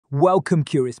Welcome,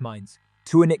 curious minds,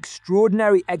 to an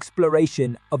extraordinary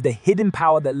exploration of the hidden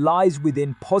power that lies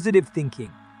within positive thinking.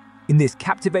 In this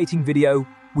captivating video,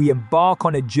 we embark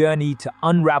on a journey to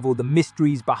unravel the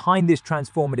mysteries behind this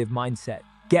transformative mindset.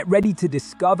 Get ready to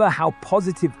discover how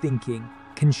positive thinking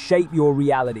can shape your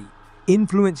reality,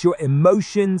 influence your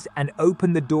emotions, and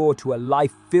open the door to a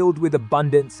life filled with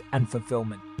abundance and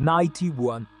fulfillment.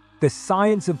 91. The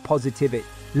science of positivity.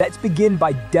 Let's begin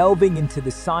by delving into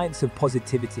the science of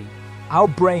positivity. Our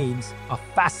brains are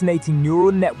fascinating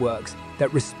neural networks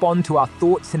that respond to our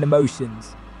thoughts and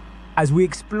emotions. As we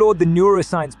explore the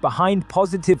neuroscience behind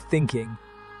positive thinking,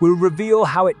 we'll reveal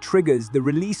how it triggers the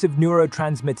release of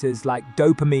neurotransmitters like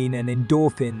dopamine and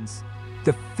endorphins,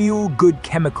 the feel-good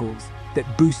chemicals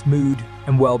that boost mood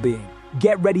and well-being.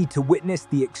 Get ready to witness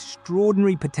the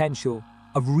extraordinary potential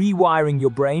of rewiring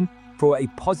your brain for a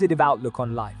positive outlook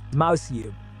on life.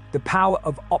 The power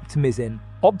of optimism.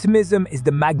 Optimism is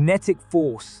the magnetic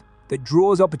force that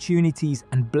draws opportunities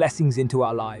and blessings into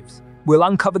our lives. We'll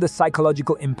uncover the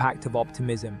psychological impact of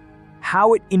optimism,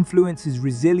 how it influences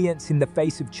resilience in the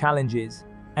face of challenges,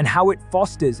 and how it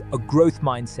fosters a growth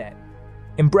mindset.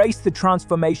 Embrace the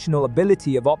transformational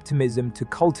ability of optimism to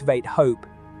cultivate hope,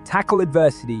 tackle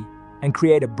adversity, and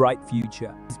create a bright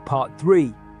future. Part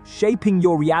 3. Shaping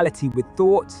your reality with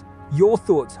thoughts. Your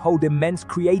thoughts hold immense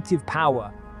creative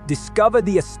power. Discover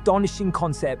the astonishing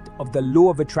concept of the law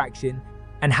of attraction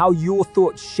and how your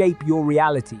thoughts shape your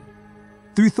reality.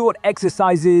 Through thought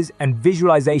exercises and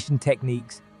visualization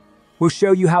techniques, we'll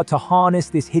show you how to harness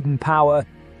this hidden power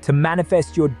to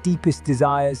manifest your deepest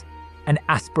desires and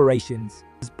aspirations.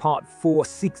 Part 4.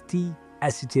 60.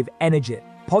 Assertive energy.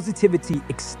 Positivity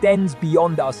extends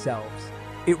beyond ourselves.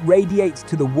 It radiates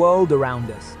to the world around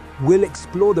us. We'll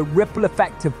explore the ripple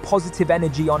effect of positive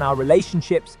energy on our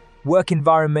relationships, work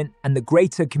environment, and the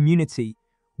greater community.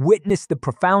 Witness the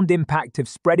profound impact of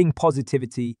spreading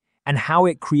positivity and how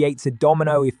it creates a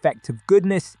domino effect of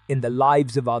goodness in the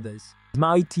lives of others.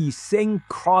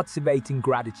 Cultivating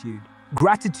gratitude.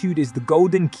 Gratitude is the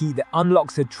golden key that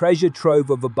unlocks a treasure trove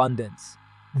of abundance.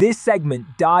 This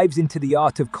segment dives into the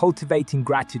art of cultivating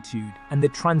gratitude and the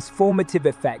transformative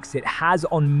effects it has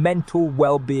on mental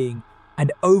well-being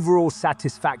and overall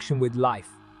satisfaction with life.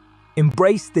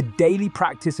 Embrace the daily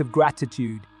practice of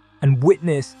gratitude and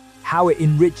witness how it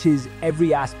enriches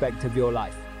every aspect of your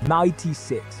life.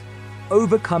 96.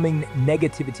 Overcoming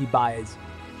negativity bias.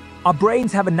 Our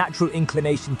brains have a natural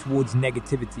inclination towards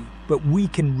negativity, but we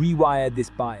can rewire this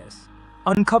bias.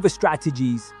 Uncover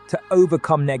strategies to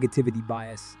overcome negativity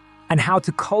bias and how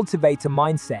to cultivate a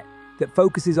mindset that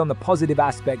focuses on the positive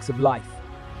aspects of life,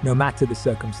 no matter the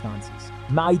circumstances.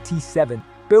 97.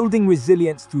 Building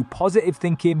resilience through positive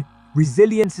thinking.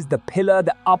 Resilience is the pillar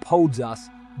that upholds us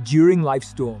during life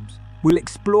storms. We'll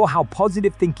explore how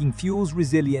positive thinking fuels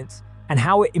resilience and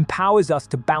how it empowers us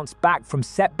to bounce back from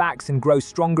setbacks and grow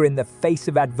stronger in the face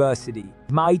of adversity.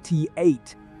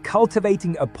 98.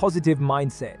 Cultivating a positive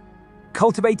mindset.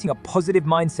 Cultivating a positive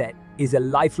mindset is a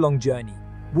lifelong journey.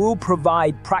 We'll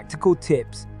provide practical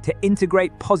tips to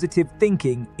integrate positive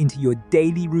thinking into your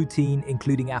daily routine,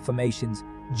 including affirmations,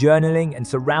 journaling, and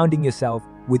surrounding yourself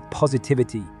with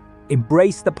positivity.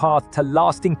 Embrace the path to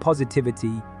lasting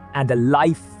positivity and a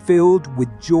life filled with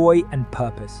joy and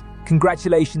purpose.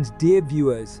 Congratulations, dear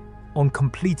viewers, on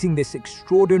completing this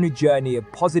extraordinary journey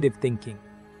of positive thinking.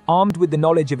 Armed with the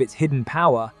knowledge of its hidden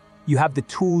power, you have the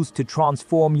tools to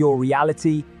transform your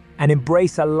reality and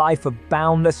embrace a life of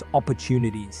boundless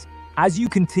opportunities. As you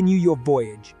continue your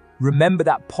voyage, remember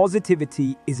that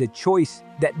positivity is a choice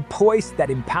that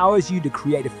empowers you to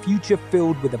create a future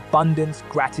filled with abundance,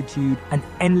 gratitude, and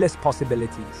endless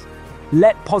possibilities.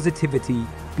 Let positivity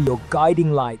be your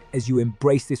guiding light as you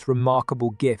embrace this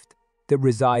remarkable gift that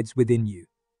resides within you.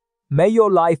 May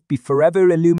your life be forever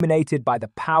illuminated by the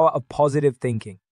power of positive thinking.